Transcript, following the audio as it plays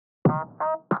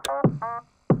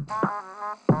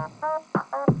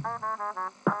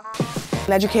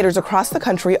Educators across the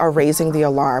country are raising the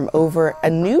alarm over a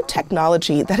new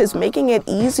technology that is making it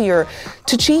easier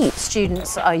to cheat.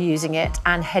 Students are using it,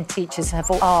 and head teachers have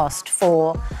all asked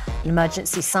for an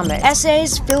emergency summit.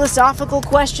 Essays, philosophical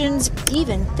questions,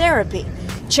 even therapy.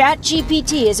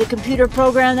 ChatGPT is a computer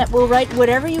program that will write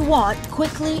whatever you want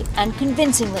quickly and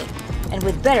convincingly, and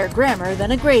with better grammar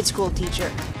than a grade school teacher.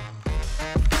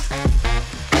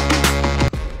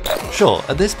 Sure,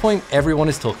 at this point everyone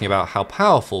is talking about how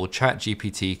powerful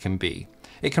ChatGPT can be.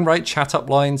 It can write chat-up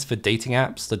lines for dating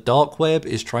apps, the dark web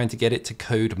is trying to get it to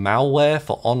code malware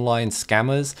for online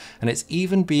scammers, and it's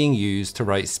even being used to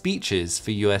write speeches for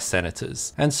US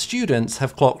senators. And students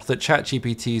have clocked that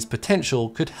ChatGPT's potential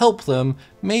could help them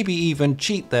maybe even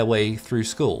cheat their way through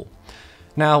school.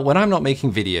 Now, when I'm not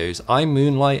making videos, I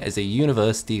moonlight as a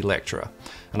university lecturer,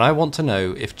 and I want to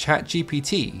know if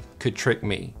ChatGPT could trick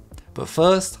me. But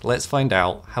first, let's find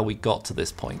out how we got to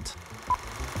this point.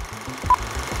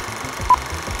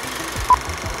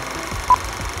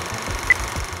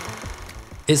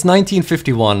 It's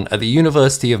 1951 at the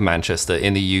University of Manchester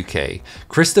in the UK.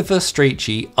 Christopher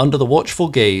Strachey, under the watchful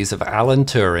gaze of Alan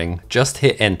Turing, just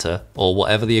hit enter, or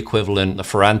whatever the equivalent the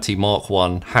Ferranti Mark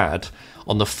I had,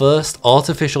 on the first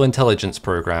artificial intelligence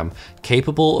program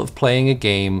capable of playing a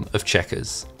game of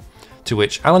checkers. To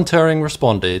which Alan Turing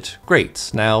responded,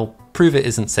 "Great, now prove it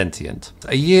isn't sentient."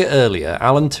 A year earlier,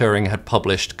 Alan Turing had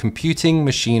published Computing,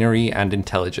 Machinery and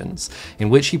Intelligence, in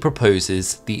which he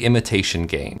proposes the imitation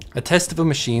game, a test of a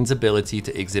machine's ability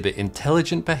to exhibit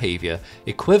intelligent behavior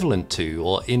equivalent to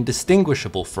or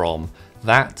indistinguishable from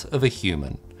that of a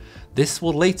human. This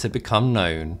will later become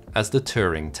known as the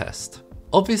Turing test.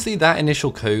 Obviously, that initial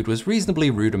code was reasonably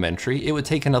rudimentary. It would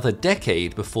take another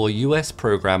decade before US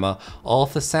programmer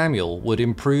Arthur Samuel would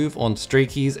improve on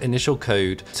Strachey's initial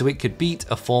code so it could beat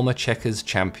a former checkers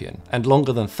champion, and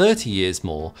longer than 30 years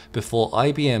more before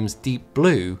IBM's Deep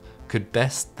Blue could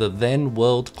best the then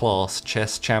world-class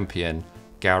chess champion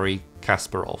Garry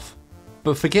Kasparov.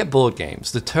 But forget board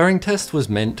games, the Turing test was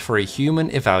meant for a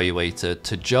human evaluator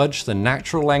to judge the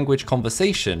natural language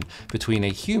conversation between a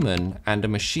human and a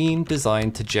machine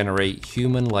designed to generate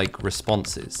human-like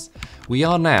responses. We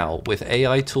are now, with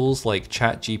AI tools like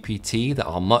ChatGPT that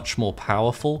are much more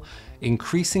powerful,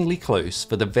 increasingly close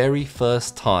for the very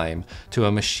first time to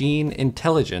a machine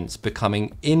intelligence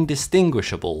becoming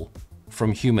indistinguishable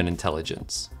from human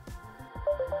intelligence.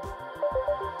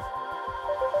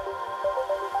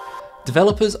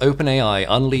 Developers OpenAI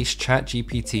unleashed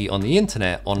ChatGPT on the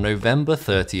internet on November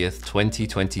 30th,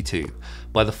 2022.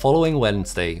 By the following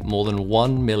Wednesday, more than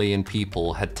 1 million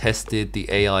people had tested the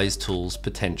AI's tool's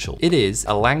potential. It is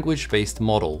a language-based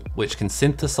model which can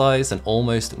synthesize an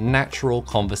almost natural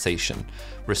conversation,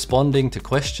 responding to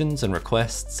questions and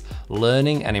requests,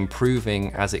 learning and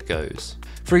improving as it goes.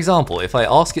 For example, if I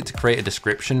ask it to create a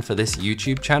description for this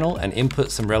YouTube channel and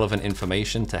input some relevant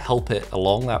information to help it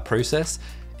along that process,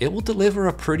 it will deliver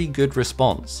a pretty good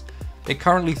response. It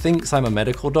currently thinks I'm a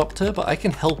medical doctor, but I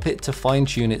can help it to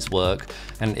fine-tune its work,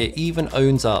 and it even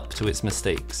owns up to its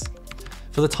mistakes.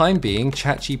 For the time being,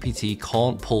 ChatGPT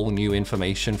can't pull new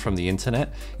information from the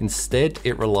internet. Instead,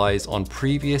 it relies on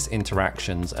previous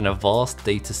interactions and a vast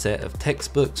dataset of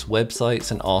textbooks, websites,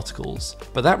 and articles.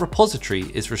 But that repository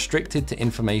is restricted to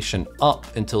information up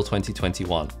until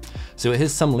 2021, so it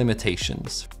has some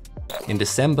limitations. In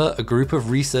December, a group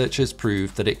of researchers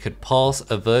proved that it could pass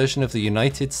a version of the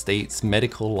United States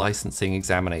medical licensing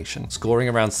examination, scoring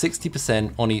around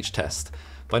 60% on each test.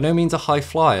 By no means a high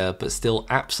flyer, but still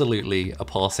absolutely a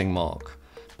passing mark.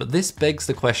 But this begs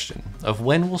the question of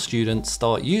when will students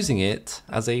start using it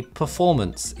as a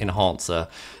performance enhancer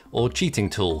or cheating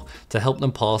tool to help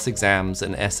them pass exams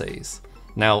and essays.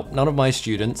 Now, none of my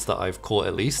students that I've caught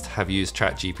at least have used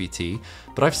ChatGPT,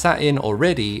 but I've sat in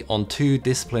already on 2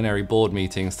 disciplinary board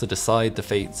meetings to decide the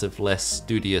fates of less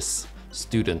studious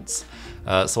students.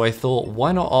 So I thought,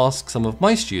 why not ask some of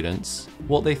my students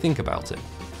what they think about it?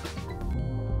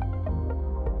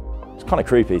 It's kind of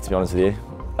creepy, to be honest with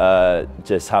you.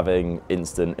 Just having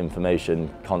instant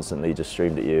information constantly just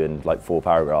streamed at you in like 4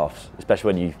 paragraphs, especially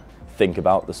when you think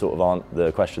about the sort of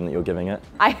the question that you're giving it.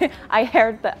 I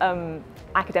heard that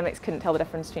academics couldn't tell the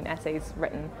difference between essays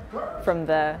written from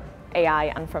the AI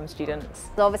and from students.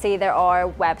 So obviously there are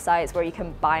websites where you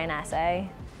can buy an essay,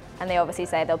 and they obviously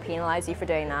say they'll penalise you for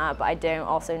doing that, but I don't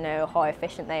also know how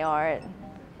efficient they are at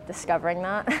discovering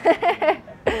that.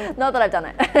 Not that I've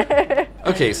done it.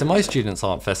 Okay, so my students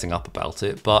aren't fessing up about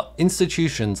it, but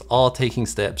institutions are taking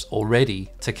steps already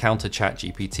to counter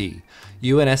ChatGPT.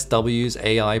 UNSW's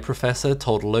AI professor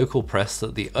told local press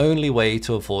that the only way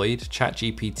to avoid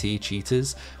ChatGPT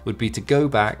cheaters would be to go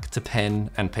back to pen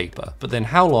and paper. But then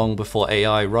how long before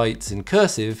AI writes in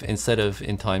cursive instead of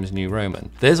in Times New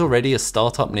Roman? There's already a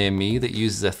startup near me that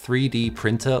uses a 3D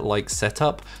printer-like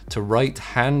setup to write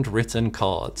handwritten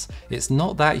cards. It's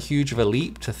not that huge of a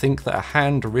leap to think that a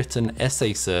handwritten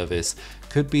essay service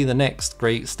could be the next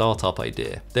great startup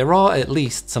idea. There are at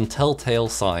least some telltale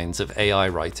signs of AI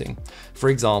writing. For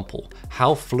example,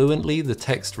 how fluently the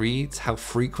text reads, how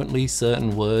frequently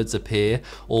certain words appear,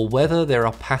 or whether there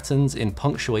are patterns in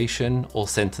punctuation or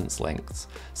sentence lengths.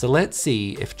 So let's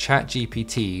see if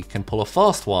ChatGPT can pull a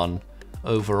fast one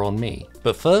over on me.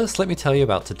 But first, let me tell you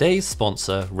about today's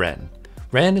sponsor, Wren.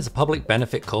 Wren is a public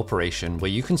benefit corporation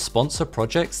where you can sponsor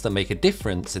projects that make a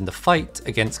difference in the fight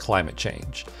against climate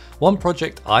change. One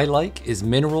project I like is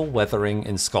mineral weathering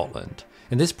in Scotland.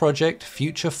 In this project,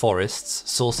 Future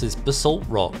Forests sources basalt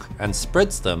rock and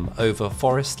spreads them over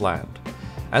forest land.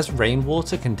 As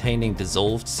rainwater containing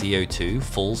dissolved CO2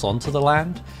 falls onto the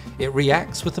land, it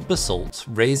reacts with the basalt,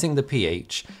 raising the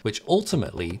pH, which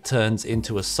ultimately turns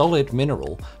into a solid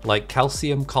mineral like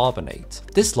calcium carbonate.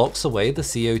 This locks away the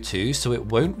CO2 so it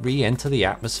won't re-enter the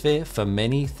atmosphere for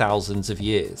many thousands of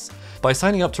years. By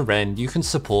signing up to Wren, you can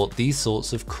support these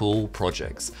sorts of cool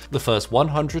projects. The first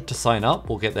 100 to sign up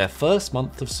will get their first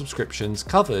month of subscriptions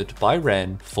covered by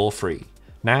Wren for free.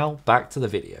 Now, back to the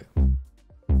video.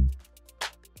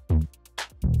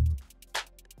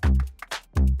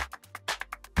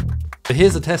 So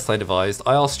here's a test I devised.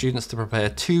 I asked students to prepare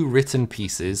 2 written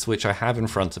pieces, which I have in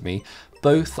front of me.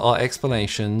 Both are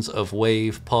explanations of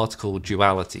wave-particle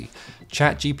duality.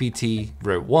 ChatGPT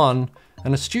wrote one,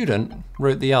 and a student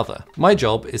wrote the other. My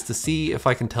job is to see if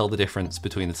I can tell the difference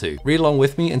between the two. Read along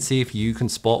with me and see if you can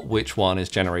spot which one is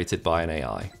generated by an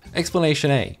AI. Explanation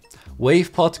A.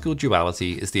 Wave-particle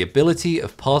duality is the ability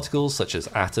of particles such as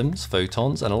atoms,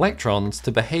 photons, and electrons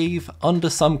to behave under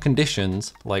some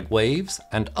conditions like waves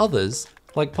and others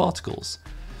like particles.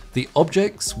 The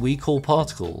objects we call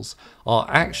particles are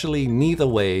actually neither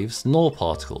waves nor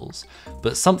particles,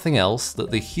 but something else that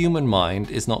the human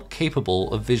mind is not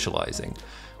capable of visualizing.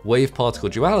 Wave-particle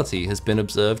duality has been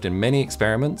observed in many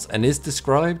experiments and is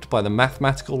described by the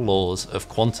mathematical laws of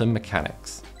quantum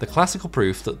mechanics. The classical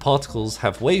proof that particles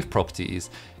have wave properties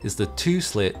is the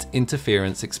two-slit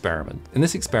interference experiment. In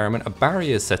this experiment, a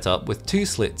barrier is set up with 2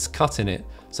 slits cut in it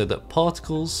so that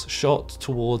particles shot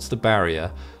towards the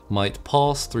barrier might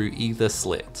pass through either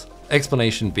slit.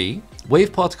 Explanation B.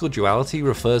 Wave-particle duality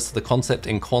refers to the concept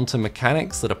in quantum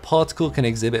mechanics that a particle can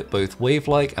exhibit both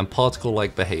wave-like and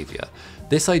particle-like behavior.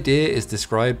 This idea is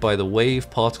described by the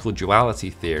wave-particle duality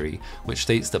theory, which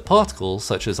states that particles,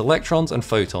 such as electrons and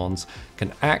photons,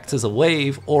 can act as a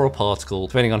wave or a particle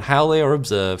depending on how they are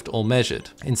observed or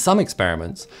measured. In some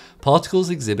experiments, particles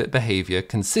exhibit behavior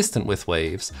consistent with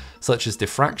waves, such as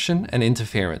diffraction and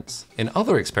interference. In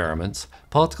other experiments,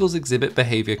 particles exhibit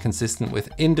behavior consistent with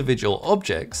individual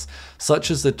objects,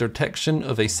 such as the detection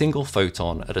of a single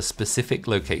photon at a specific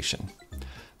location.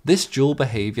 This dual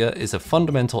behavior is a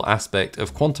fundamental aspect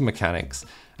of quantum mechanics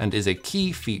and is a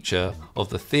key feature of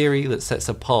the theory that sets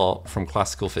apart from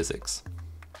classical physics.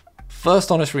 First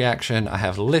honest reaction, I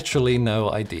have literally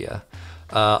no idea.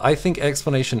 I think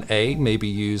explanation A maybe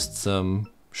used some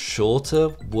shorter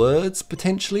words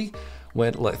potentially,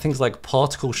 where things like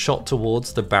particle shot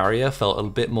towards the barrier felt a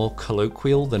bit more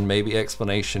colloquial than maybe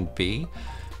explanation B.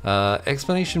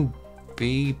 Explanation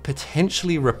B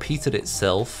potentially repeated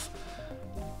itself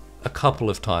a couple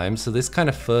of times, so this kind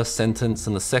of first sentence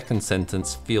and the second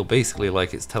sentence feel basically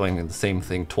like it's telling me the same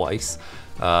thing twice,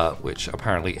 which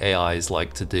apparently AIs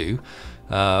like to do.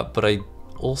 But I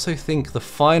also think the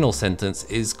final sentence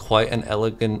is quite an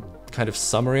elegant kind of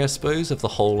summary, I suppose, of the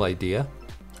whole idea,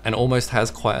 and almost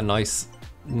has quite a nice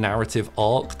narrative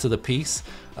arc to the piece.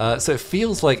 So it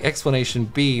feels like explanation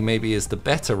B maybe is the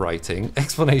better writing,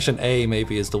 explanation A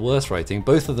maybe is the worse writing.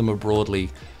 Both of them are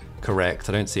broadly correct.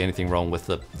 I don't see anything wrong with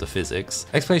the physics.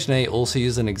 Explanation A also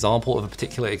uses an example of a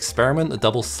particular experiment, the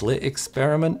double slit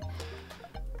experiment,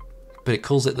 but it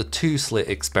calls it the 2-slit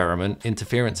experiment,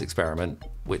 interference experiment,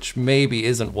 which maybe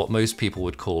isn't what most people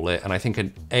would call it, and I think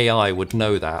an AI would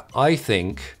know that. I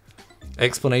think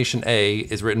explanation A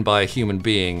is written by a human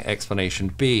being, explanation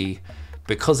B,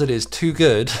 because it is too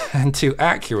good and too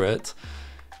accurate,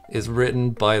 is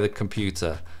written by the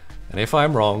computer. And if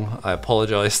I'm wrong, I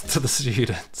apologize to the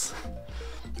students.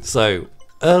 So,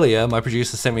 Earlier, my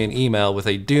producer sent me an email with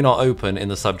a do not open in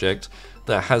the subject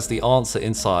that has the answer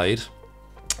inside.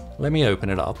 Let me open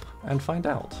it up and find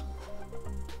out.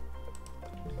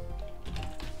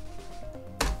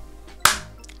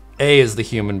 A is the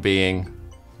human being,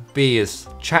 B is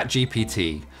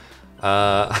ChatGPT.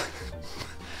 I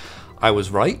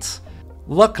was right.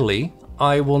 Luckily,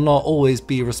 I will not always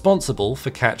be responsible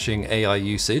for catching AI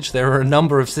usage. There are a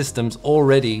number of systems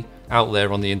already out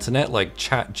there on the internet, like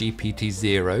ChatGPT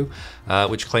 0,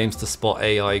 which claims to spot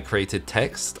AI-created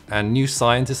text. And New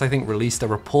Scientist, I think, released a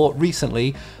report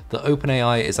recently that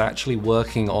OpenAI is actually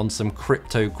working on some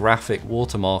cryptographic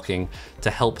watermarking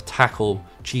to help tackle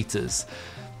cheaters.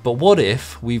 But what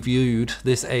if we viewed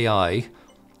this AI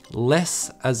less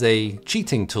as a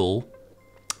cheating tool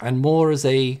and more as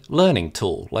a learning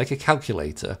tool, like a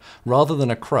calculator, rather than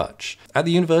a crutch? At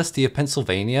the University of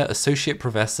Pennsylvania, Associate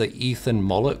Professor Ethan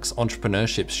Mollock's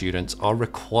entrepreneurship students are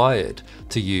required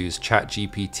to use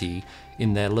ChatGPT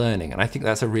in their learning. And I think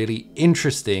that's a really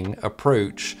interesting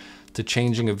approach to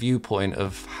changing a viewpoint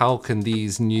of how can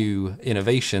these new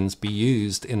innovations be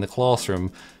used in the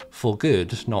classroom for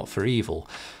good, not for evil.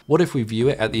 What if we view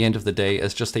it at the end of the day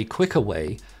as just a quicker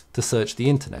way to search the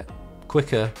internet?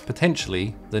 Quicker,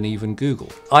 potentially, than even Google.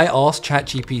 I asked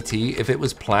ChatGPT if it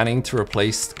was planning to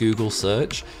replace Google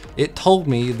search. It told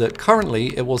me that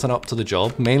currently it wasn't up to the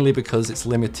job, mainly because it's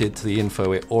limited to the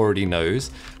info it already knows,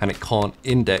 and it can't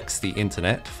index the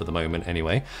internet, for the moment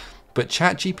anyway. But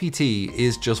ChatGPT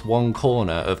is just one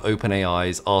corner of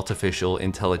OpenAI's artificial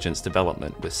intelligence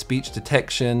development, with speech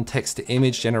detection,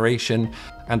 text-to-image generation,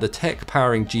 and the tech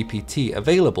powering GPT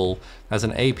available as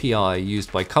an API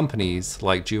used by companies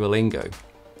like Duolingo.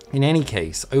 In any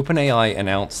case, OpenAI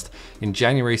announced in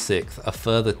January 6th a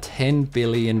further $10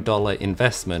 billion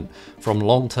investment from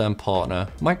long-term partner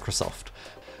Microsoft.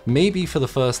 Maybe for the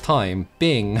first time,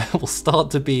 Bing will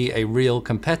start to be a real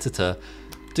competitor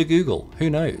to Google, who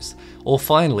knows? Or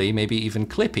finally, maybe even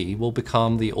Clippy will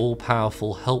become the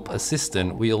all-powerful help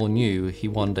assistant we all knew he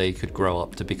one day could grow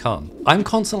up to become. I'm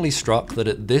constantly struck that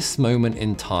at this moment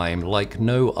in time, like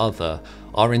no other,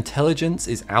 our intelligence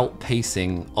is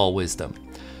outpacing our wisdom.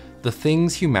 The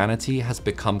things humanity has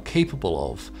become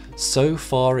capable of so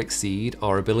far exceed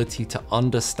our ability to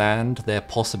understand their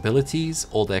possibilities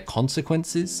or their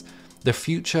consequences. The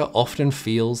future often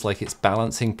feels like it's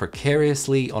balancing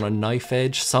precariously on a knife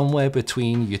edge somewhere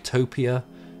between utopia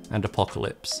and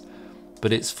apocalypse.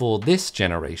 But it's for this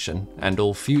generation and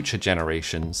all future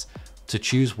generations to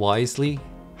choose wisely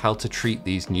how to treat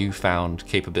these newfound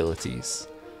capabilities.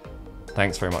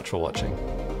 Thanks very much for watching.